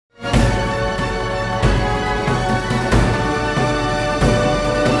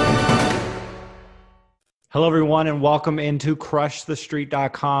Hello, everyone, and welcome into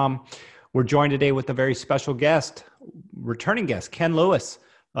crushthestreet.com. We're joined today with a very special guest, returning guest, Ken Lewis,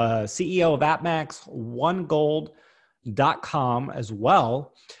 CEO of AppMax1Gold.com as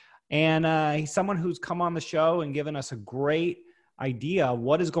well. And he's someone who's come on the show and given us a great idea of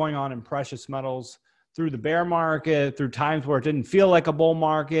what is going on in precious metals through the bear market, through times where it didn't feel like a bull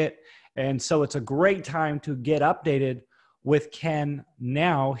market. And so it's a great time to get updated with Ken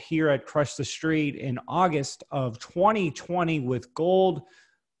now here at Crush the Street in August of 2020 with gold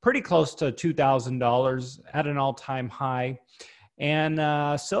pretty close to $2,000 at an all-time high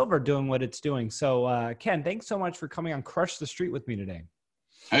and silver doing what it's doing. So Ken, thanks so much for coming on Crush the Street with me today.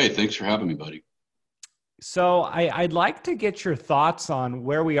 Hey, thanks for having me, buddy. So I'd like to get your thoughts on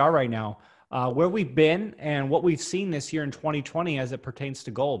where we are right now, where we've been and what we've seen this year in 2020 as it pertains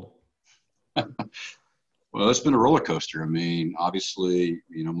to gold. Well, it's been a roller coaster. I mean, obviously,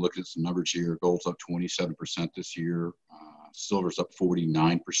 I'm looking at some numbers here. Gold's up 27% this year. Silver's up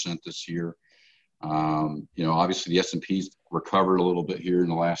 49% this year. Obviously the S&P's recovered a little bit here in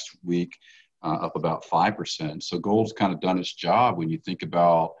the last week, up about 5%. So gold's kind of done its job when you think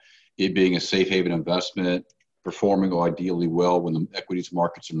about it being a safe haven investment, performing ideally well when the equities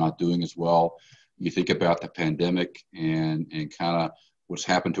markets are not doing as well. You think about the pandemic and kind of what's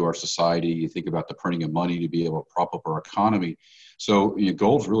happened to our society. You think about the printing of money to be able to prop up our economy. So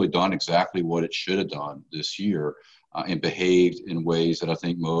gold's really done exactly what it should have done this year and behaved in ways that I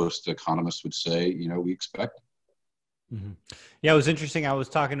think most economists would say, we expect. Mm-hmm. Yeah, it was interesting. I was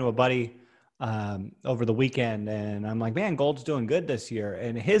talking to a buddy over the weekend and I'm like, man, gold's doing good this year.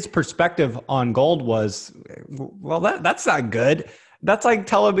 And his perspective on gold was, well, that's not good. That's like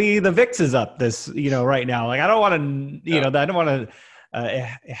telling me the VIX is up this, right now. Like, I don't want to, I don't want to,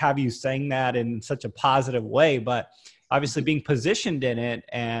 have you saying that in such a positive way, but obviously being positioned in it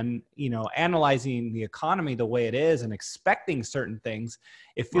and, analyzing the economy the way it is and expecting certain things,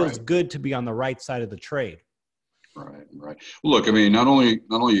 it feels good to be on the right side of the trade. Right. Well, look, I mean, not only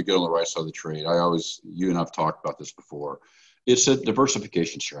you get on the right side of the trade, you and I've talked about this before. It's a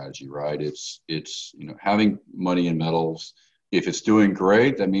diversification strategy, right? It's having money in metals. If it's doing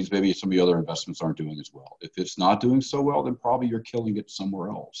great, that means maybe some of the other investments aren't doing as well. If it's not doing so well, then probably you're killing it somewhere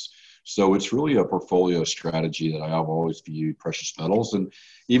else. So it's really a portfolio strategy that I have always viewed precious metals. And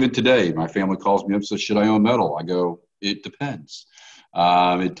even today, my family calls me up and says, should I own metal? I go, it depends.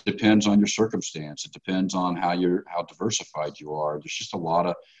 It depends on your circumstance. It depends on how diversified you are. There's just a lot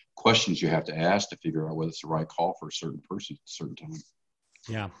of questions you have to ask to figure out whether it's the right call for a certain person at a certain time.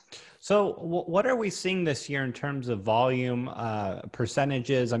 Yeah. So what are we seeing this year in terms of volume,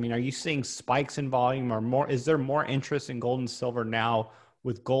 percentages? I mean, are you seeing spikes in volume or more? Is there more interest in gold and silver now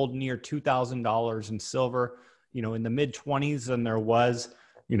with gold near $2,000 and silver, in the mid 20s than there was,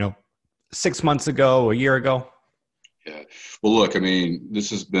 6 months ago, a year ago? Yeah. Well, look, I mean, this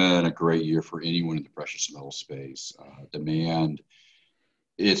has been a great year for anyone in the precious metal space. Demand,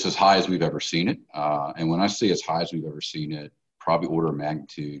 it's as high as we've ever seen it. And when I say as high as we've ever seen it, probably order of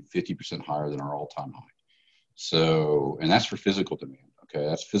magnitude 50% higher than our all-time high. So, and that's for physical demand. Okay.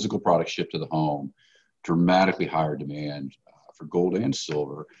 That's physical product shipped to the home, dramatically higher demand for gold and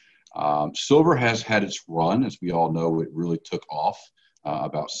silver. Silver has had its run. As we all know, it really took off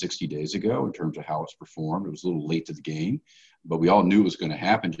about 60 days ago in terms of how it's performed. It was a little late to the game, but we all knew it was going to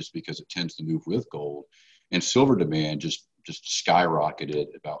happen just because it tends to move with gold. And silver demand just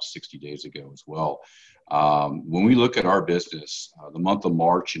skyrocketed about 60 days ago as well. When we look at our business, the month of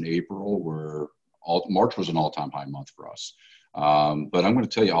March and April March was an all-time high month for us. But I'm going to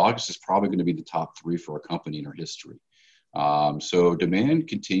tell you, August is probably going to be the top 3 for our company in our history. So demand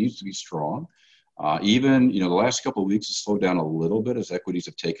continues to be strong. Even, the last couple of weeks has slowed down a little bit as equities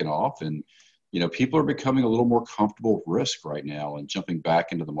have taken off. And, people are becoming a little more comfortable with risk right now and jumping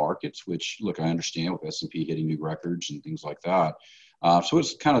back into the markets, which, look, I understand with S&P hitting new records and things like that. So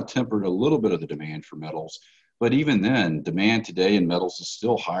it's kind of tempered a little bit of the demand for metals. But even then, demand today in metals is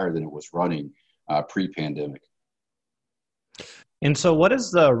still higher than it was running pre-pandemic. And so what does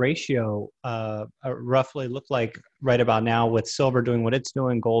the ratio roughly look like right about now with silver doing what it's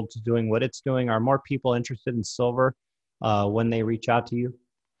doing, gold doing what it's doing? Are more people interested in silver when they reach out to you?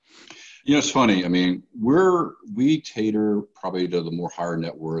 It's funny. I mean, we cater probably to the more higher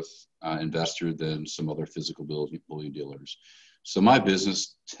net worth investor than some other physical bullion dealers. So my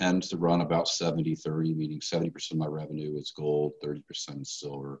business tends to run about 70-30, meaning 70% of my revenue is gold, 30% is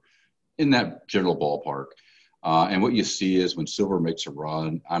silver, in that general ballpark. And what you see is when silver makes a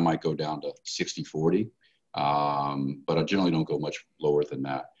run, I might go down to 60-40, but I generally don't go much lower than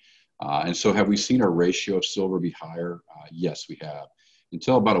that. And so have we seen our ratio of silver be higher? Yes, we have.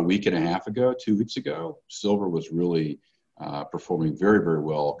 until about a week and a half ago, 2 weeks ago, silver was really performing very, very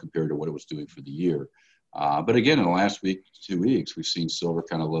well compared to what it was doing for the year. But again, in the last week, 2 weeks, we've seen silver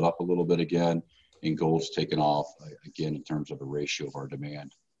kind of lit up a little bit again, and gold's taken off again in terms of the ratio of our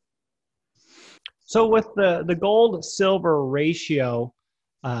demand. So with the gold silver ratio,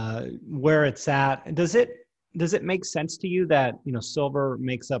 where it's at, does it make sense to you that silver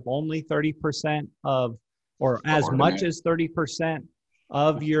makes up only 30% of, or Of as our much demand. as 30%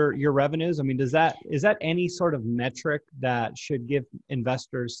 of your revenues? I mean, is that any sort of metric that should give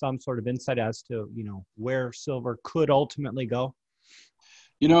investors some sort of insight as to where silver could ultimately go?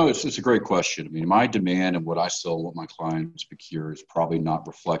 It's a great question. I mean, my demand and what I sell, what my clients procure is probably not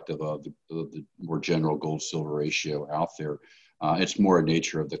reflective of the more general gold silver ratio out there. It's more a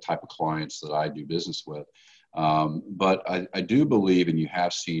nature of the type of clients that I do business with. But I do believe, and you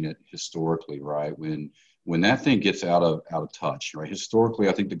have seen it historically, right? When that thing gets out of touch, right? Historically,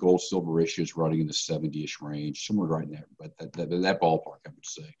 I think the gold silver ratio is running in the 70-ish range, somewhere right in there, but that ballpark, I would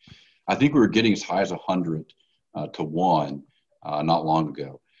say. I think we were getting as high as 100 to 1 not long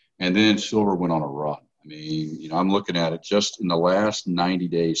ago. And then silver went on a run. I mean, I'm looking at it just in the last 90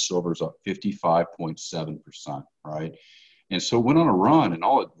 days, silver's up 55.7%, right? And so it went on a run, and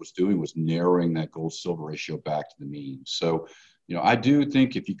all it was doing was narrowing that gold silver ratio back to the mean. So, I do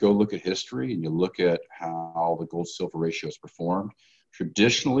think if you go look at history and you look at how the gold silver ratio has performed,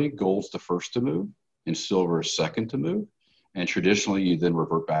 traditionally gold's the first to move and silver is second to move. And traditionally, you then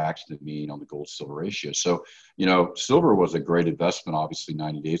revert back to the mean on the gold silver ratio. So, silver was a great investment, obviously,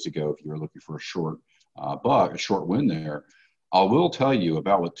 90 days ago, if you were looking for a short a short win there. I will tell you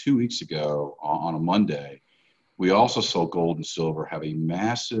about 2 weeks ago on a Monday, we also saw gold and silver have a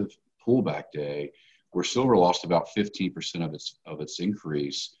massive pullback day where silver lost about 15% of its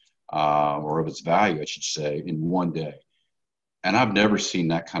increase or of its value, I should say, in one day. And I've never seen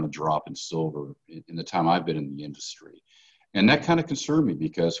that kind of drop in silver in the time I've been in the industry. And that kind of concerned me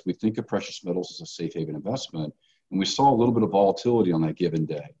because we think of precious metals as a safe haven investment, and we saw a little bit of volatility on that given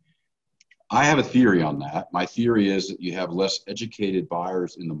day. I have a theory on that. My theory is that you have less educated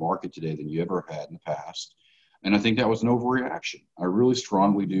buyers in the market today than you ever had in the past. And I think that was an overreaction. I really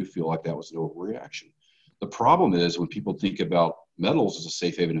strongly do feel like that was an overreaction. The problem is when people think about metals as a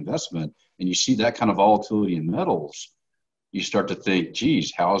safe haven investment and you see that kind of volatility in metals, you start to think,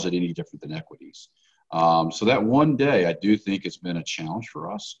 geez, how is it any different than equities? So that one day, I do think it's been a challenge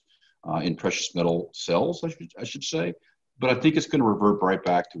for us in precious metal sales, I should say. But I think it's going to revert right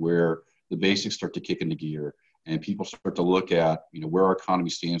back to where the basics start to kick into gear and people start to look at, where our economy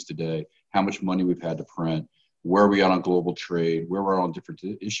stands today, how much money we've had to print, where are we at on global trade, where we're on different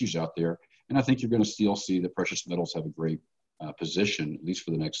issues out there. And I think you're going to still see the precious metals have a great position, at least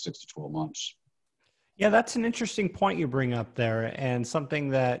for the next 6 to 12 months. Yeah, that's an interesting point you bring up there, and something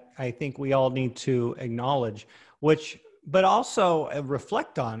that I think we all need to acknowledge, but also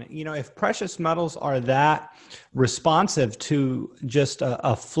reflect on. If precious metals are that responsive to just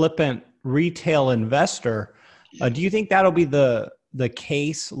a flippant retail investor, do you think that'll be the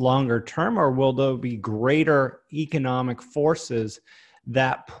case longer term, or will there be greater economic forces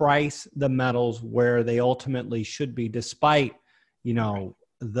that price the metals where they ultimately should be, despite,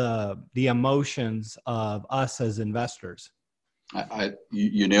 the emotions of us as investors?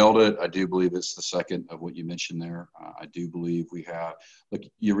 You nailed it. I do believe it's the second of what you mentioned there. I do believe we have, look,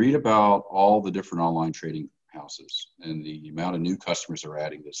 you read about all the different online trading houses and the amount of new customers they're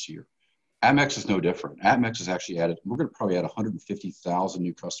adding this year. Amex is no different. Amex has actually we're going to probably add 150,000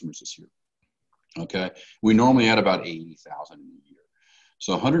 new customers this year. Okay. We normally add about 80,000 in a year.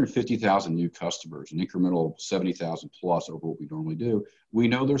 So 150,000 new customers, an incremental 70,000 plus over what we normally do. We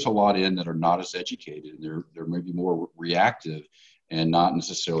know there's a lot in that are not as educated, and they're maybe more reactive and not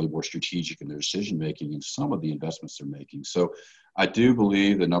necessarily more strategic in their decision making in some of the investments they're making. So I do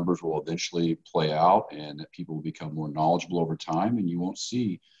believe the numbers will eventually play out and that people will become more knowledgeable over time, and you won't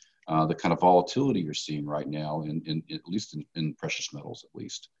see the kind of volatility you're seeing right now in at least in precious metals, at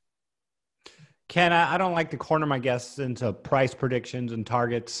least. Ken, I don't like to corner my guests into price predictions and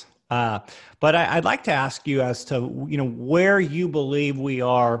targets, but I'd like to ask you as to where you believe we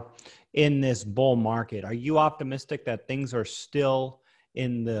are in this bull market. Are you optimistic that things are still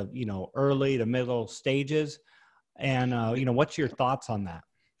in the early to middle stages? And what's your thoughts on that?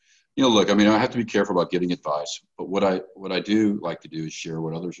 Look, I mean, I have to be careful about giving advice, but what I do like to do is share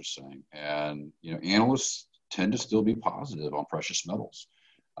what others are saying, and analysts tend to still be positive on precious metals.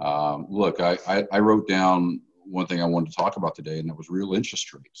 Look, I wrote down one thing I wanted to talk about today, and that was real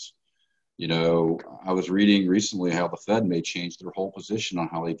interest rates. I was reading recently how the Fed may change their whole position on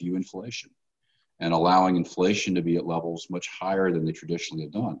how they view inflation. and allowing inflation to be at levels much higher than they traditionally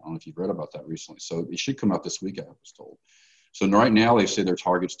have done. I don't know if you've read about that recently. So it should come out this week, I was told. So right now they say their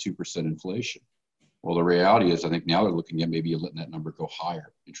target's 2% inflation. Well, the reality is, I think now they're looking at maybe letting that number go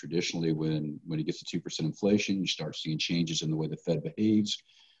higher. And traditionally, when it gets to 2% inflation, you start seeing changes in the way the Fed behaves.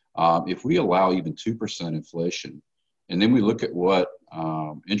 If we allow even 2% inflation, and then we look at what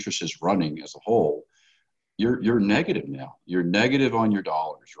interest is running as a whole, you're negative now. You're negative on your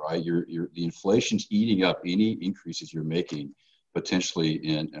dollars, right? The inflation's eating up any increases you're making potentially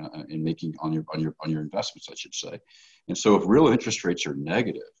in making on your investments, I should say. And so, if real interest rates are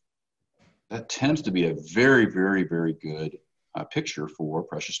negative, that tends to be a very, very, very good picture for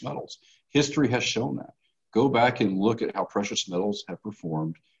precious metals. History has shown that. Go back and look at how precious metals have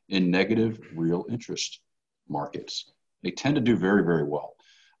performed in negative real interest markets. They tend to do very, very well.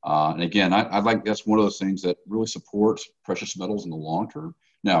 And again, I like that's one of those things that really supports precious metals in the long term.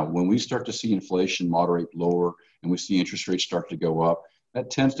 Now, when we start to see inflation moderate lower and we see interest rates start to go up, that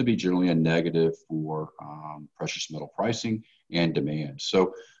tends to be generally a negative for precious metal pricing and demand.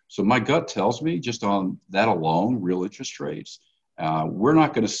 So my gut tells me just on that alone, real interest rates, we're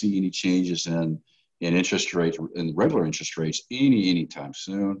not going to see any changes in interest rates, in regular interest rates, anytime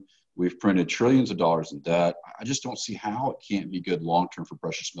soon. We've printed trillions of dollars in debt. I just don't see how it can't be good long-term for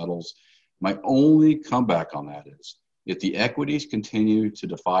precious metals. My only comeback on that is if the equities continue to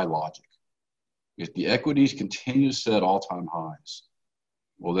defy logic, if the equities continue to set all-time highs,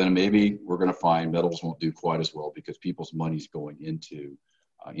 well, then maybe we're going to find metals won't do quite as well because people's money's going into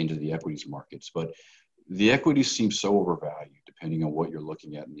the equities markets. But the equities seem so overvalued, depending on what you're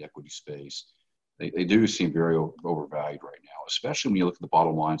looking at in the equity space. They do seem very overvalued right now, especially when you look at the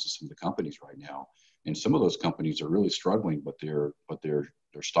bottom lines of some of the companies right now. And some of those companies are really struggling, but their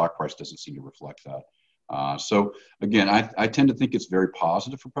stock price doesn't seem to reflect that. So again, I tend to think it's very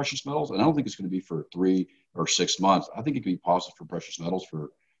positive for precious metals, and I don't think it's going to be for 3 or 6 months. I think it could be positive for precious metals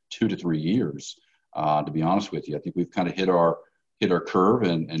for 2 to 3 years. To be honest with you, I think we've kind of hit our curve,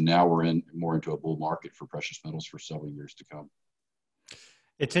 and now we're more into a bull market for precious metals for several years to come.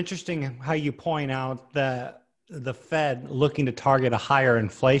 It's interesting how you point out that the Fed looking to target a higher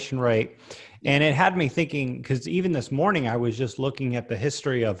inflation rate. And it had me thinking, because even this morning, I was just looking at the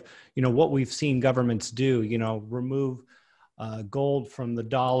history of, what we've seen governments do, remove gold from the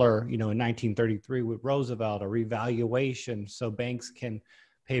dollar, in 1933 with Roosevelt, a revaluation so banks can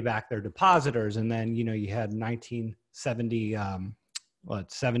pay back their depositors. And then, you had 1970,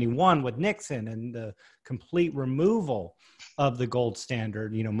 71 with Nixon and the complete removal of the gold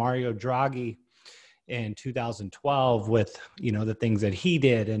standard. Mario Draghi in 2012 with, the things that he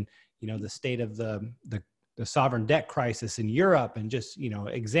did, and, the state of the sovereign debt crisis in Europe, and just,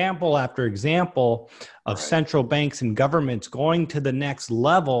 example after example of Right. Central banks and governments going to the next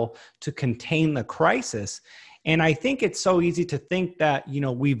level to contain the crisis. And I think it's so easy to think that,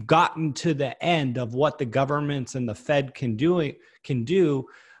 we've gotten to the end of what the governments and the Fed can do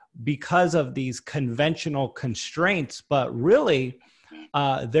because of these conventional constraints. But really,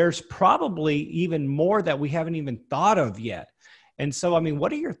 there's probably even more that we haven't even thought of yet. And so,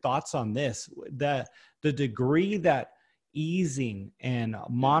 what are your thoughts on this? The degree that easing and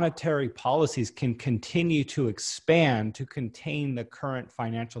monetary policies can continue to expand to contain the current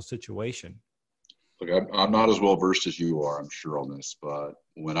financial situation? Look, I'm not as well versed as you are, I'm sure, on this, but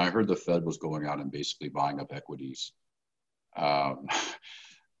when I heard the Fed was going out and basically buying up equities, and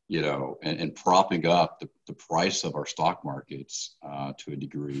propping up the price of our stock markets to a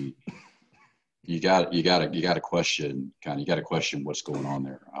degree, you got to question what's going on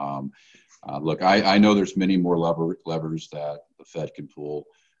there. Look, I know there's many more levers that the Fed can pull.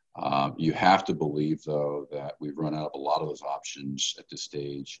 You have to believe, though, that we've run out of a lot of those options at this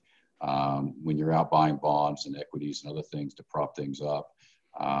stage. When you're out buying bonds and equities and other things to prop things up,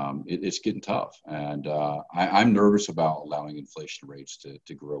 it's getting tough. And I'm nervous about allowing inflation rates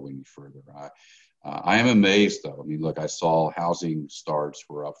to grow any further. I am amazed, though. Look, I saw housing starts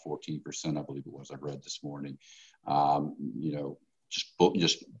were up 14%, I believe it was, I read this morning.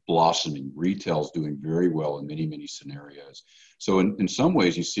 Just blossoming. Retail's doing very well in many, many scenarios. So in some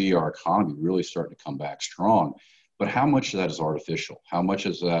ways, you see our economy really starting to come back strong. But how much of that is artificial? How much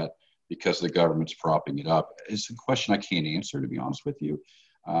is that because the government's propping it up? It's a question I can't answer, to be honest with you.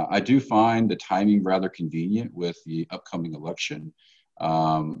 I do find the timing rather convenient with the upcoming election.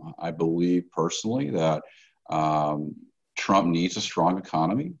 I believe personally that Trump needs a strong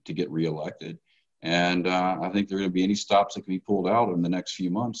economy to get reelected. And I think there are going to be any stops that can be pulled out in the next few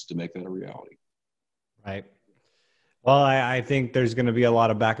months to make that a reality. Right. Well, I think there's going to be a lot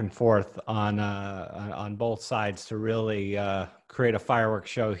of back and forth on both sides to really create a fireworks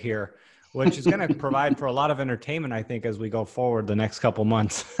show here which is going to provide for a lot of entertainment, I think, as we go forward the next couple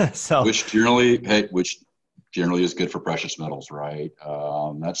months. So, which generally is good for precious metals, right?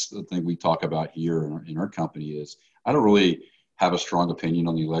 That's the thing we talk about here in our company is I don't really have a strong opinion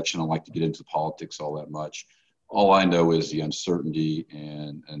on the election. I don't like to get into politics all that much. All I know is the uncertainty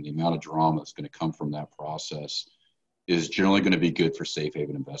and the amount of drama that's going to come from that process is generally going to be good for safe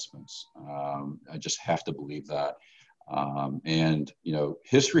haven investments. I just have to believe that. And, you know,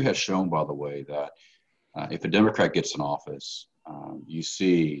 history has shown, by the way, that if a Democrat gets in office, you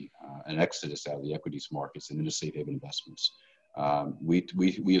see an exodus out of the equities markets and into safe haven investments.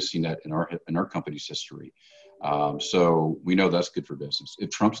 We have seen that in our company's history. So we know that's good for business. If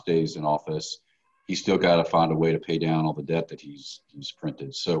Trump stays in office, he's still got to find a way to pay down all the debt that he's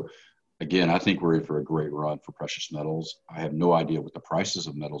printed. So again, I think we're in for a great run for precious metals. I have no idea what the prices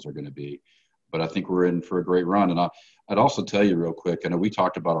of metals are going to be, but I think we're in for a great run. And I'd also tell you real quick, I know we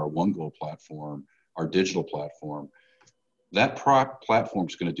talked about our One Gold platform, our digital platform. That platform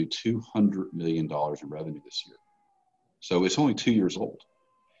is going to do $200 million in revenue this year. So it's only 2 years old.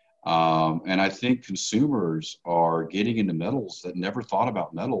 And I think consumers are getting into metals that never thought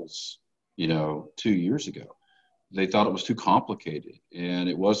about metals, 2 years ago. They thought it was too complicated and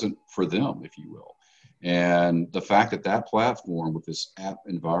it wasn't for them, if you will. And the fact that platform with this app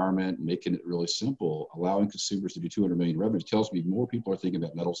environment, making it really simple, allowing consumers to do 200 million revenue tells me more people are thinking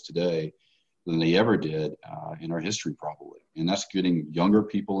about metals today than they ever did in our history, probably. And that's getting younger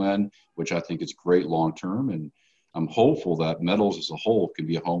people in, which I think is great long-term. And I'm hopeful that metals as a whole can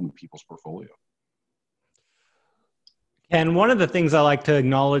be a home in people's portfolio. And one of the things I like to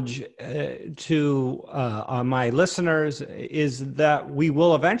acknowledge to my listeners is that we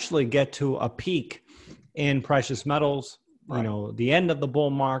will eventually get to a peak in precious metals, right. The end of the bull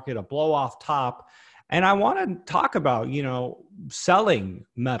market, a blow off top. And I want to talk about, selling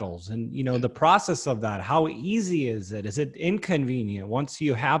metals and, the process of that. How easy is it? Is it inconvenient? Once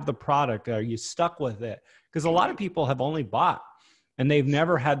you have the product, are you stuck with it? Because a lot of people have only bought and they've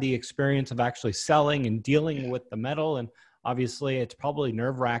never had the experience of actually selling and dealing with the metal. And obviously it's probably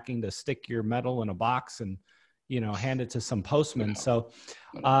nerve-wracking to stick your metal in a box and, hand it to some postman. So,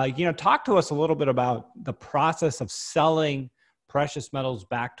 talk to us a little bit about the process of selling precious metals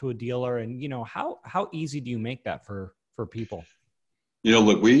back to a dealer and, how easy do you make that for people?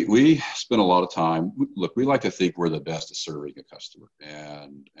 Look, we spend a lot of time. Look, we like to think we're the best at serving a customer.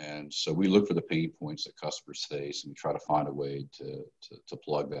 And so we look for the pain points that customers face and we try to find a way to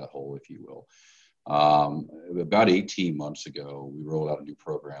plug that hole, if you will. About 18 months ago, we rolled out a new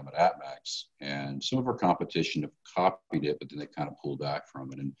program at AppMax, and some of our competition have copied it, but then they kind of pulled back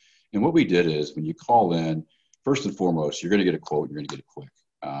from it. And what we did is when you call in, first and foremost, you're going to get a quote, you're going to get it quick.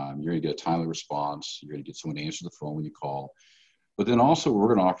 You're going to get a timely response. You're going to get someone to answer the phone when you call. But then also what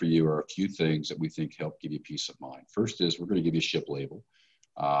we're going to offer you are a few things that we think help give you peace of mind. First is we're going to give you a ship label.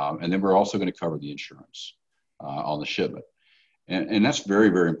 And then we're also going to cover the insurance on the shipment. And that's very,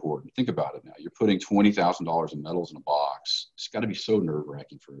 very important. Think about it now. You're putting $20,000 in metals in a box. It's got to be so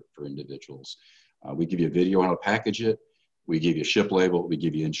nerve-wracking for individuals. We give you a video on how to package it. We give you a ship label. We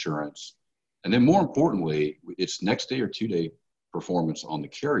give you insurance. And then more importantly, it's next day or 2-day performance on the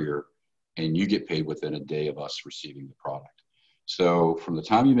carrier, and you get paid within a day of us receiving the product. So from the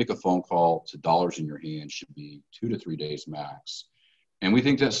time you make a phone call to dollars in your hand should be 2 to 3 days max. And we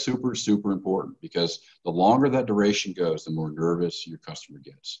think that's super, super important because the longer that duration goes, the more nervous your customer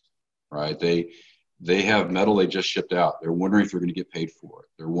gets, right? They have metal they just shipped out. They're wondering if they're going to get paid for it.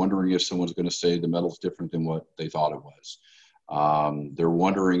 They're wondering if someone's going to say the metal's different than what they thought it was. They're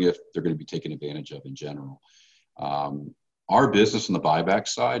wondering if they're going to be taken advantage of in general. Our business on the buyback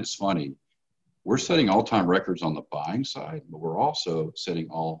side is funny. We're setting all-time records on the buying side, but we're also setting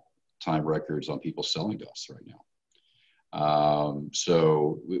all-time records on people selling to us right now.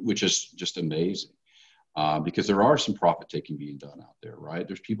 Which is just amazing because there are some profit taking being done out there, right?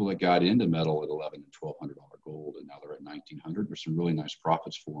 There's people that got into metal at $1,100 and $1,200 gold, and now they're at $1,900. There's some really nice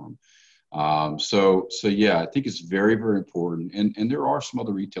profits for them. So yeah, I think it's very, very important. And there are some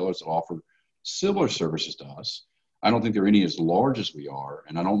other retailers that offer similar services to us. I don't think there are any as large as we are,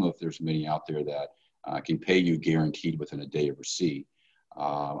 and I don't know if there's many out there that can pay you guaranteed within a day of receipt.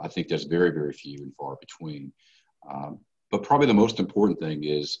 I think there's very, very few and far between. But probably the most important thing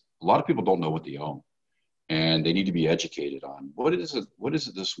is a lot of people don't know what they own, and they need to be educated on what is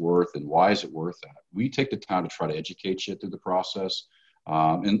it this worth and why is it worth that. We take the time to try to educate you through the process.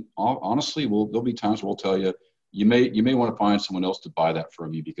 And honestly, there'll be times we'll tell you, you may want to find someone else to buy that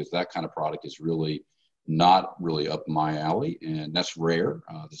from you because that kind of product is really not really up my alley, and that's rare.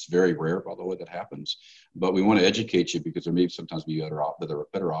 That's very rare, by the way, that happens. But we want to educate you because there may sometimes be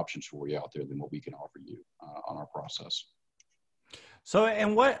better options for you out there than what we can offer you on our process. So,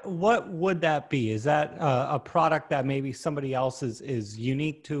 and what would that be? Is that a product that maybe somebody else is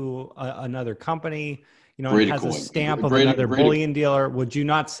unique to another company? You know, it has a stamp of another bullion dealer. Would you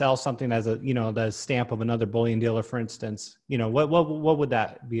not sell something as the stamp of another bullion dealer, for instance? You know, what would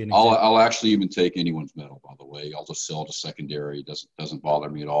that be? I'll actually even take anyone's metal, by the way. I'll just sell it to secondary. It doesn't bother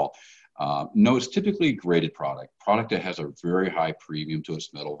me at all. No, it's typically graded product that has a very high premium to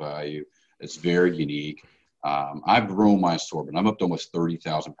its metal value. It's very unique. I've grown my assortment. I'm up to almost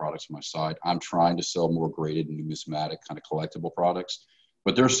 30,000 products on my site. I'm trying to sell more graded and numismatic kind of collectible products,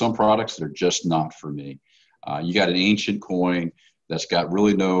 but there's some products that are just not for me. You got an ancient coin that's got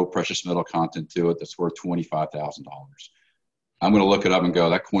really no precious metal content to it that's worth $25,000. I'm going to look it up and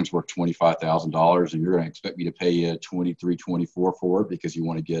go, that coin's worth $25,000, and you're going to expect me to pay you $23, $24 for it because you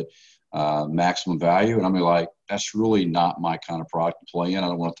want to get maximum value. And I'm like, that's really not my kind of product to play in. I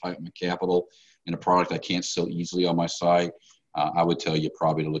don't want to tie up my capital in a product I can't sell easily on my site. I would tell you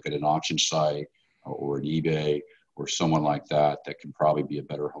probably to look at an auction site or an eBay or someone like that can probably be a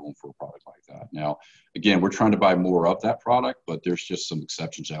better home for a product like that. Now, again, we're trying to buy more of that product, but there's just some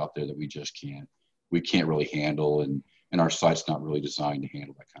exceptions out there that we can't really handle, and our site's not really designed to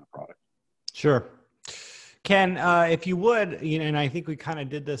handle that kind of product. Sure. Ken, if you would, and I think we kind of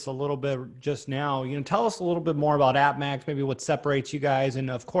did this a little bit just now, tell us a little bit more about AppMax, maybe what separates you guys,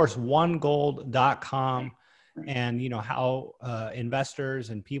 and of course, onegold.com, and, how investors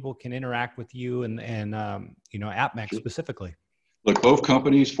and people can interact with you and AppMax Sure. specifically. Look, both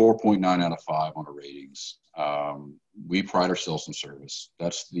companies, 4.9 out of 5 on the ratings. We pride ourselves in service.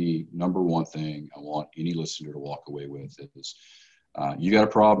 That's the number one thing I want any listener to walk away with is you got a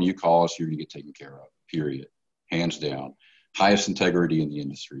problem, you call us, you're going to get taken care of, period. Hands down. Highest integrity in the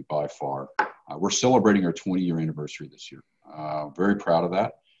industry by far. We're celebrating our 20-year anniversary this year. Very proud of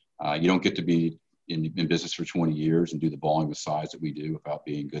that. You don't get to be in business for 20 years and do the volume of size that we do without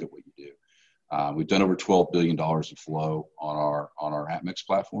being good at what you do. We've done over $12 billion in flow on our AppMax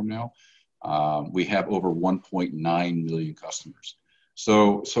platform now. We have over 1.9 million customers.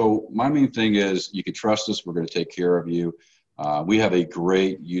 So my main thing is you can trust us. We're going to take care of you. We have a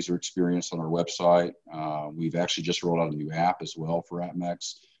great user experience on our website. We've actually just rolled out a new app as well for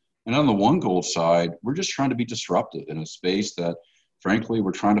AppMax. And on the OneGold side, we're just trying to be disruptive in a space that, frankly,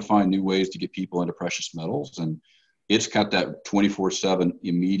 we're trying to find new ways to get people into precious metals. And it's got that 24/7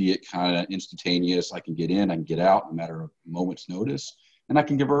 immediate kind of instantaneous. I can get in, I can get out in a matter of moments notice, and I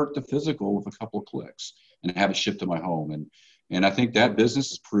can convert to physical with a couple of clicks and have it shipped to my home. And I think that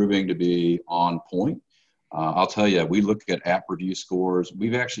business is proving to be on point. I'll tell you, we look at app review scores.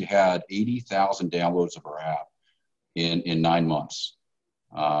 We've actually had 80,000 downloads of our app in 9 months.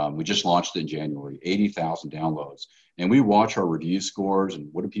 We just launched it in January, 80,000 downloads. And we watch our review scores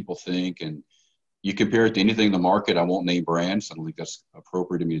and what do people think. And you compare it to anything in the market. I won't name brands. I don't think that's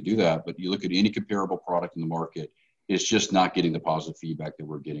appropriate to me to do that. But you look at any comparable product in the market, it's just not getting the positive feedback that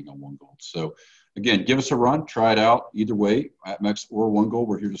we're getting on OneGold. So again, give us a run, try it out. Either way, AppMax or OneGold,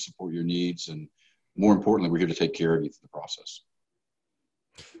 we're here to support your needs. And more importantly, we're here to take care of you through the process.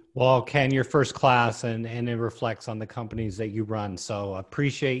 Well, Ken, you're first class, and it reflects on the companies that you run. So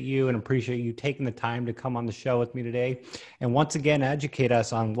appreciate you and appreciate you taking the time to come on the show with me today. And once again, educate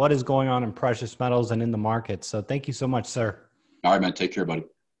us on what is going on in precious metals and in the market. So thank you so much, sir. All right, man. Take care, buddy.